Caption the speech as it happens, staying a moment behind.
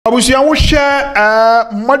Abusia wo hye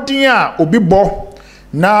modin a obi bo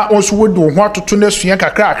na onso wodu ho atoto na sua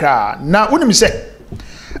kakrakra na wonim se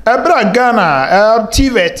ebra Ghana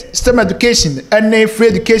TVET STEM education and free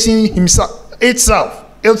education itself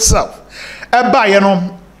eba ye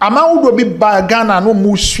no ama wodo bi ba Ghana no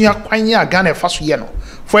mu sua kwanye a Ghana fa so ye no.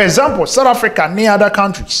 For example, South Africa and other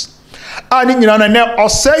countries ani nyina na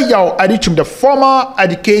Osei Adutwum, the former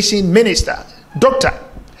education minister, doctor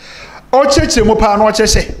Ochechire mo pa na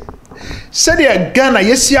ochese said the Ghana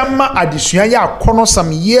yesiama adesua ya akono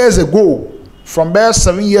some years ago from about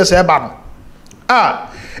 7 years eba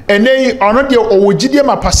ene ono de owogide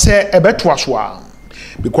mapase ebeto aso a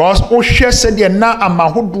because o hwe said the na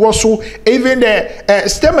amahodo so even the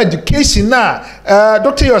STEM education na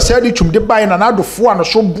Dr. Osei Adutwum de buy na adofo ano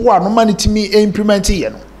so bo ano manitimi implement ye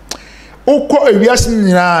no okọ ewiase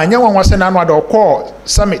nyina nyanwanwase na ano adokọ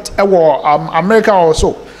summit ewo America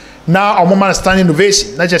also na omoma standing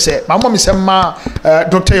innovation na say mama me say ma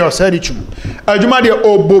Dr. Osei Adutwum adwuma de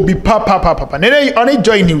obobi papa ne oni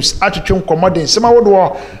joy news atwetwe commodity sema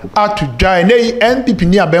wodo atudwa ne NPP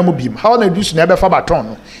ni abemu bim how na do su na be fa baton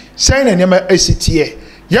no say na nyama esitie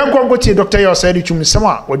yankonko tie Dr. Osei Adutwum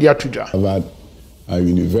sema wodi atudwa about a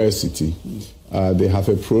university. They have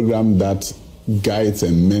a program that guides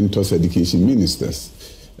and mentors education ministers,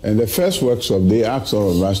 and the first workshop they asked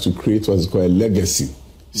all of us to create what's called a legacy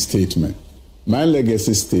statement. My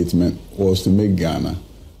legacy statement was to make Ghana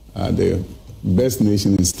the best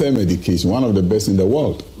nation in STEM education, one of the best in the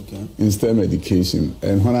world in STEM education.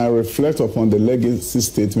 And when I reflect upon the legacy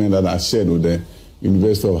statement that I shared with the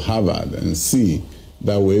University of Harvard and see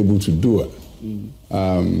that we're able to do it.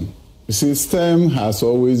 You see, STEM has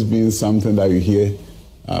always been something that you hear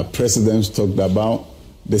presidents talked about,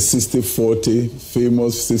 the 60-40,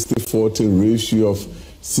 famous 60-40 ratio of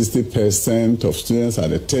 60% of students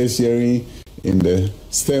at the tertiary in the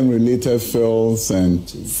STEM-related fields and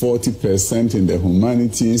 40% in the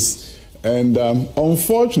humanities. And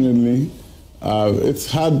unfortunately, it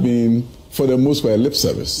had been, for the most part, lip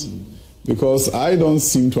service. Because I don't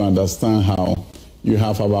seem to understand how you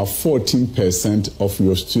have about 14% of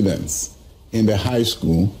your students in the high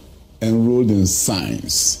school enrolled in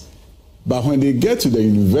science. But when they get to the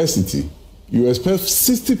university, you expect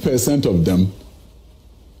 60% of them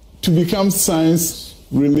to become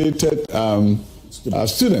science-related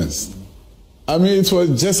students. I mean, it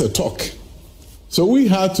was just a talk. So we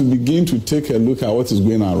had to begin to take a look at what is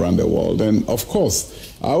going on around the world. And of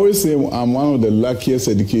course, I always say I'm one of the luckiest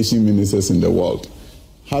education ministers in the world,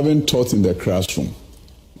 having taught in the classroom,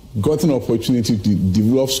 got an opportunity to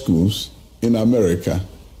develop schools in America,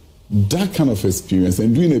 that kind of experience,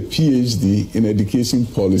 and doing a PhD in education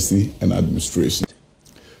policy and administration.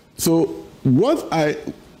 So what I,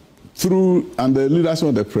 through and the leadership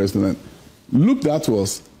of the president, looked at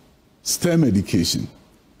was STEM education,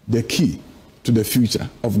 the key to the future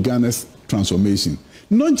of Ghana's transformation.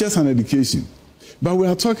 Not just an education, but we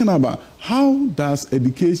are talking about how does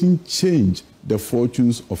education change the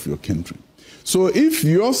fortunes of your country. So if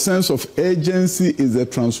your sense of urgency is the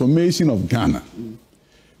transformation of Ghana,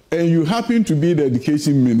 and you happen to be the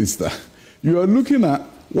education minister, you are looking at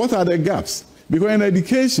what are the gaps. Because in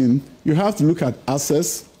education, you have to look at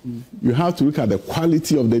access, you have to look at the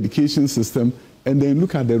quality of the education system, and then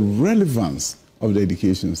look at the relevance of the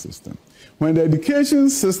education system. When the education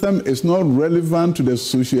system is not relevant to the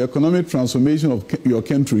socio-economic transformation of your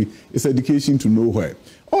country, it's education to nowhere.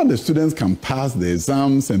 All the students can pass the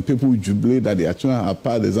exams and people jubilate that their children have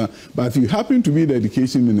passed the exam. But if you happen to be the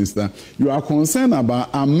education minister, you are concerned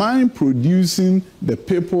about, am I producing the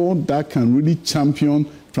people that can really champion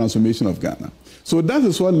transformation of Ghana? So that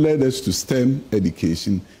is what led us to STEM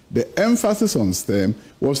education. The emphasis on STEM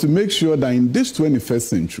was to make sure that in this 21st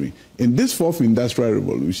century, in this fourth industrial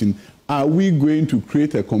revolution, are we going to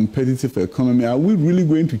create a competitive economy? Are we really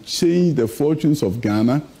going to change the fortunes of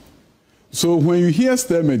Ghana? So when you hear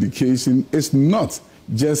STEM education, it's not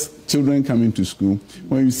just children coming to school.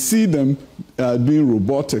 When you see them doing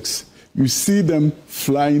robotics, you see them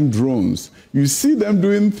flying drones, you see them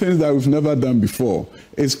doing things that we've never done before.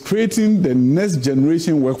 It's creating the next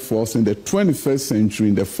generation workforce in the 21st century,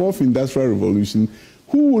 in the fourth industrial revolution,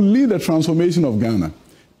 who will lead the transformation of Ghana.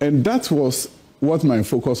 And that was what my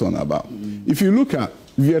focus on about. If you look at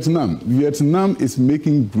Vietnam, Vietnam is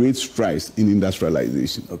making great strides in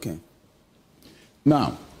industrialization. Okay.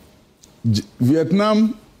 Now,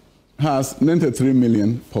 Vietnam has 93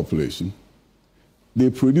 million population. They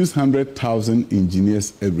produce 100,000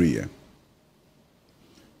 engineers every year.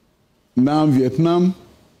 Now, Vietnam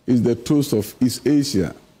is the toast of East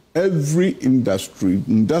Asia. Every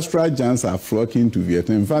industrial giants are flocking to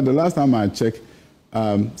Vietnam. In fact, the last time I checked,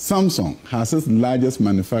 Samsung has its largest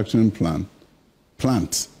manufacturing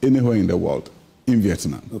plant anywhere in the world, in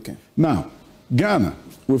Vietnam. Okay. Now, Ghana,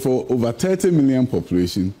 with over 30 million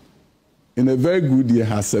population, in a very good year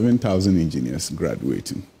has 7,000 engineers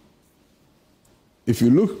graduating. If you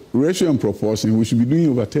look ratio and proportion, we should be doing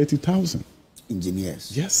over 30,000.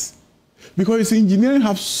 Engineers? Yes. Because engineering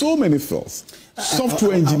have so many fields.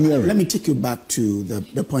 Software engineering. Let me take you back to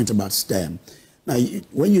the point about STEM. Now,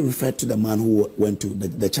 when you refer to the man who went to,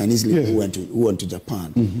 the Chinese leader who went to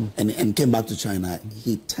Japan and came back to China,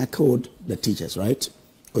 he tackled the teachers, right?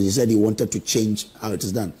 Because he said he wanted to change how it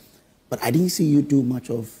is done. But I didn't see you do much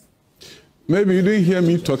of... Maybe you didn't hear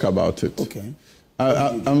me talk about it. Okay.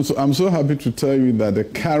 I'm so happy to tell you that the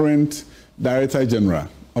current Director General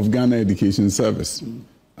of Ghana Education Service,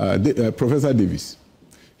 Professor Davis,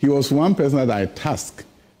 he was one person that I tasked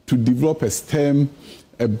to develop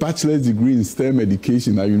a bachelor's degree in STEM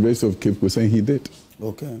education at University of Cape Coast, and he did.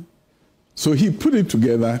 Okay. So he put it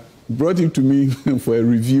together, brought it to me for a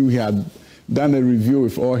review. He had done a review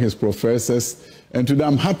with all his professors, and today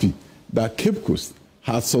I'm happy that Cape Coast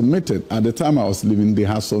has submitted, at the time I was leaving, they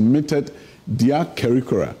have submitted their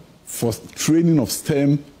curricula for training of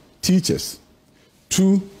STEM teachers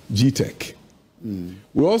to GTech.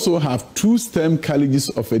 We also have 2 STEM colleges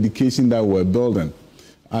of education that we're building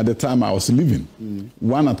at the time I was leaving,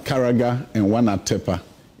 one at Karaga and one at Tepa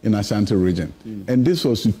in Ashanti region. And this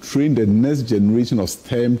was to train the next generation of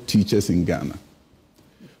STEM teachers in Ghana.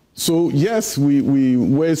 So yes, we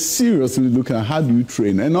were seriously looking at how do you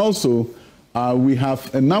train. And also, we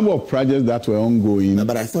have a number of projects that were ongoing.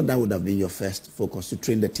 But I thought that would have been your first focus, to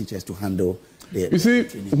train the teachers to handle the... You see,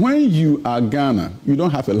 when you are Ghana, you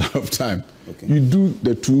don't have a lot of time. Okay. You do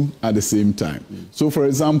the two at the same time. So for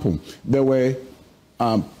example, there were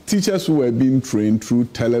teachers who were being trained through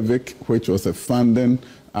Televic, which was a funding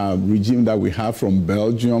regime that we have from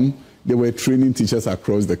Belgium. They were training teachers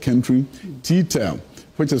across the country. TTEL,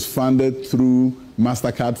 which is funded through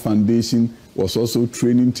MasterCard Foundation, was also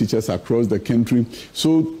training teachers across the country.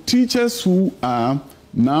 So teachers who are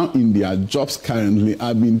now in their jobs currently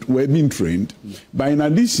were being trained. But in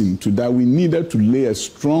addition to that, we needed to lay a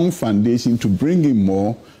strong foundation to bring in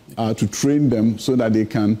more, to train them so that they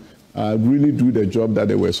can really do the job that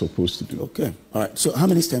they were supposed to do. Okay. All right. So how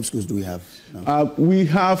many STEM schools do we have now? We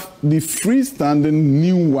have the freestanding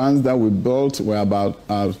new ones that we built were about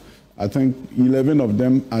I think 11 of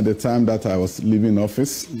them at the time that I was leaving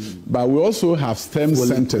office. But we also have STEM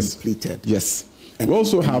centers. Completed. Yes. And we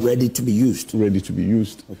also have ready to be used. Ready to be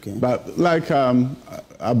used. Okay. But like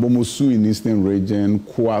Abomosu in Eastern Region,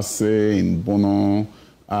 Kwase in Bono,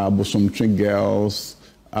 Bosomtwe Girls,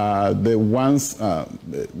 the ones,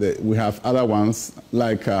 we have other ones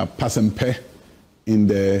like Pasempe in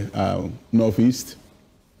the Northeast.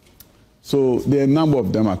 So there are a number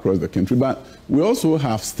of them across the country, but we also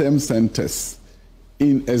have STEM centers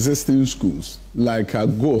in existing schools, like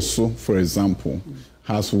Goso, for example,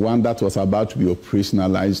 has one that was about to be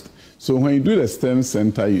operationalized. So when you do the STEM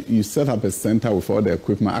center, you set up a center with all the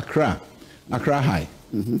equipment. Accra High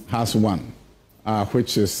has one,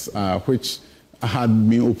 which had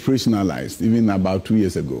been operationalized even about 2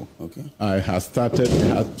 years ago. Okay. It has started,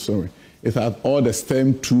 it had all the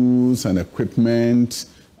STEM tools and equipment,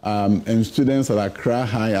 and students at Accra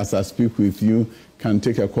High, as I speak with you, can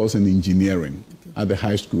take a course in engineering at the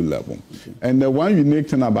high school level. Okay. And the one unique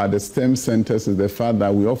thing about the STEM centers is the fact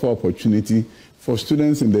that we offer opportunity for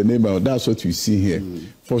students in the neighborhood. That's what you see here.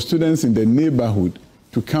 For students in the neighborhood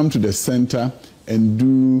to come to the center and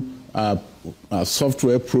do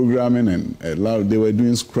software programming, and they were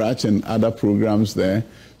doing Scratch and other programs there.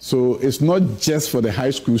 So it's not just for the high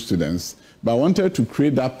school students, but I wanted to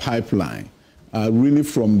create that pipeline really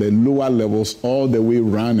from the lower levels all the way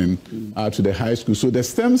running to the high school. So the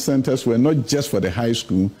STEM centers were not just for the high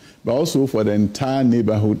school, but also for the entire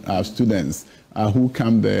neighborhood students who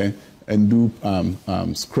come there and do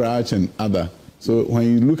Scratch and other. So when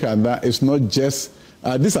you look at that, it's not just,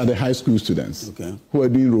 these are the high school students who are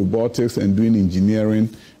doing robotics and doing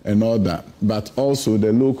engineering and all that, but also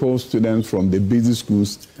the local students from the basic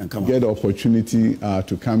schools get the opportunity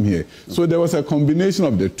to come here. So there was a combination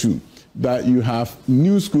of the two, that you have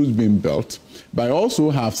new schools being built, but also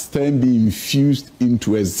have STEM being infused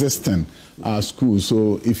into existing schools.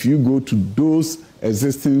 So if you go to those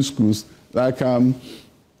existing schools, like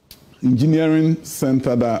engineering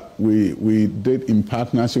center that we did in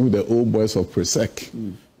partnership with the old boys of Presec.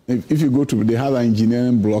 If you go to, they have an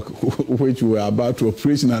engineering block which we were about to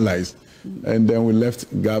operationalize, and then we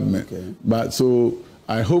left government. But so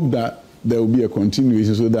I hope that there will be a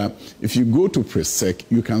continuation so that if you go to pre-sec,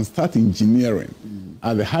 you can start engineering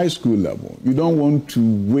at the high school level. You don't want to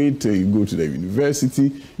wait till you go to the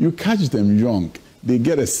university. You catch them young. They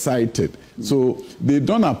get excited. So they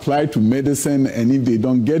don't apply to medicine, and if they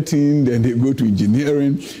don't get in, then they go to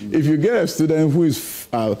engineering. If you get a student who is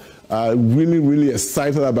really, really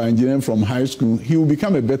excited about engineering from high school, he will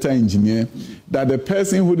become a better engineer than the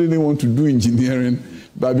person who didn't want to do engineering,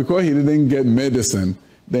 but because he didn't get medicine,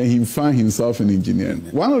 then he found himself in engineering.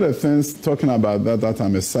 One of the things talking about that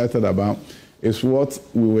I'm excited about is what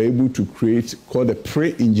we were able to create called a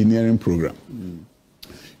pre-engineering program.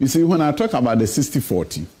 You see, when I talk about the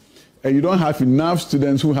 60-40, and you don't have enough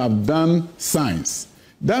students who have done science,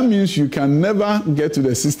 that means you can never get to the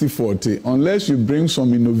 60-40 unless you bring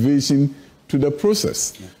some innovation to the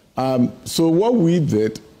process. So what we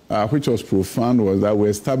did, which was profound, was that we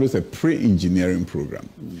established a pre-engineering program.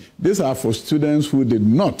 These are for students who did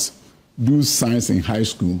not do science in high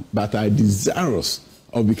school, but are desirous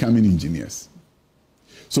of becoming engineers.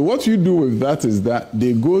 So what you do with that is that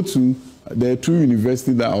they go to, there are 2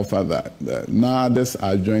 universities that offer that. Now others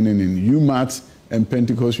are joining in UMatt and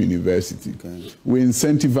Pentecost University. Okay. We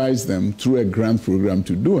incentivize them through a grant program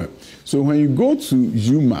to do it. So when you go to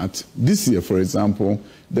UMatt, this year, for example,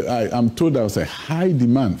 I'm told there was a high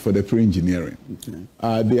demand for the pre-engineering.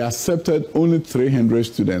 Okay. They accepted only 300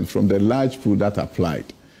 students from the large pool that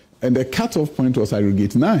applied. And the cutoff point was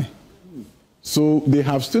aggregate 9. So they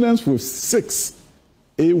have students with 6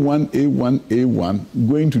 A1, A1, A1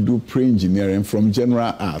 going to do pre-engineering from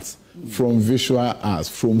general arts, from visual arts,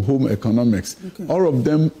 from home economics. Okay. All of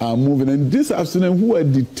them are moving, and these are students who are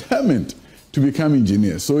determined to become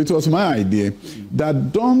engineers. So it was my idea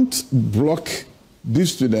that don't block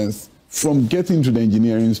these students from getting to the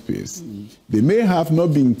engineering space. They may have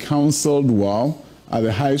not been counseled well at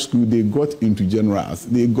the high school. They got into general arts,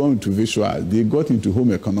 they got into visual arts, they got into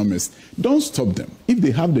home economics. Don't stop them if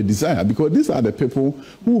they have the desire, because these are the people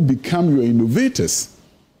who will become your innovators.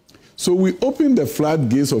 So we open the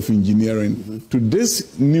floodgates of engineering to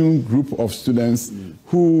this new group of students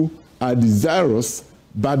who are desirous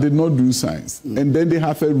but did not do science. And then they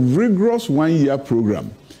have a rigorous 1-year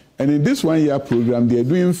program. And in this 1-year program, they are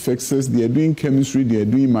doing physics, they are doing chemistry, they are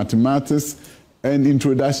doing mathematics, and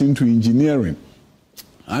introduction to engineering.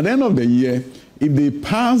 At the end of the year, if they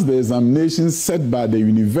pass the examinations set by the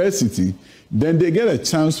university, then they get a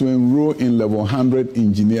chance to enroll in level 100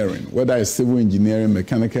 engineering, whether it's civil engineering,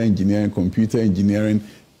 mechanical engineering, computer engineering,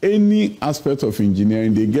 any aspect of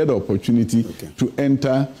engineering, they get the opportunity to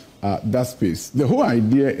enter that space. The whole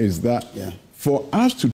idea is that for us to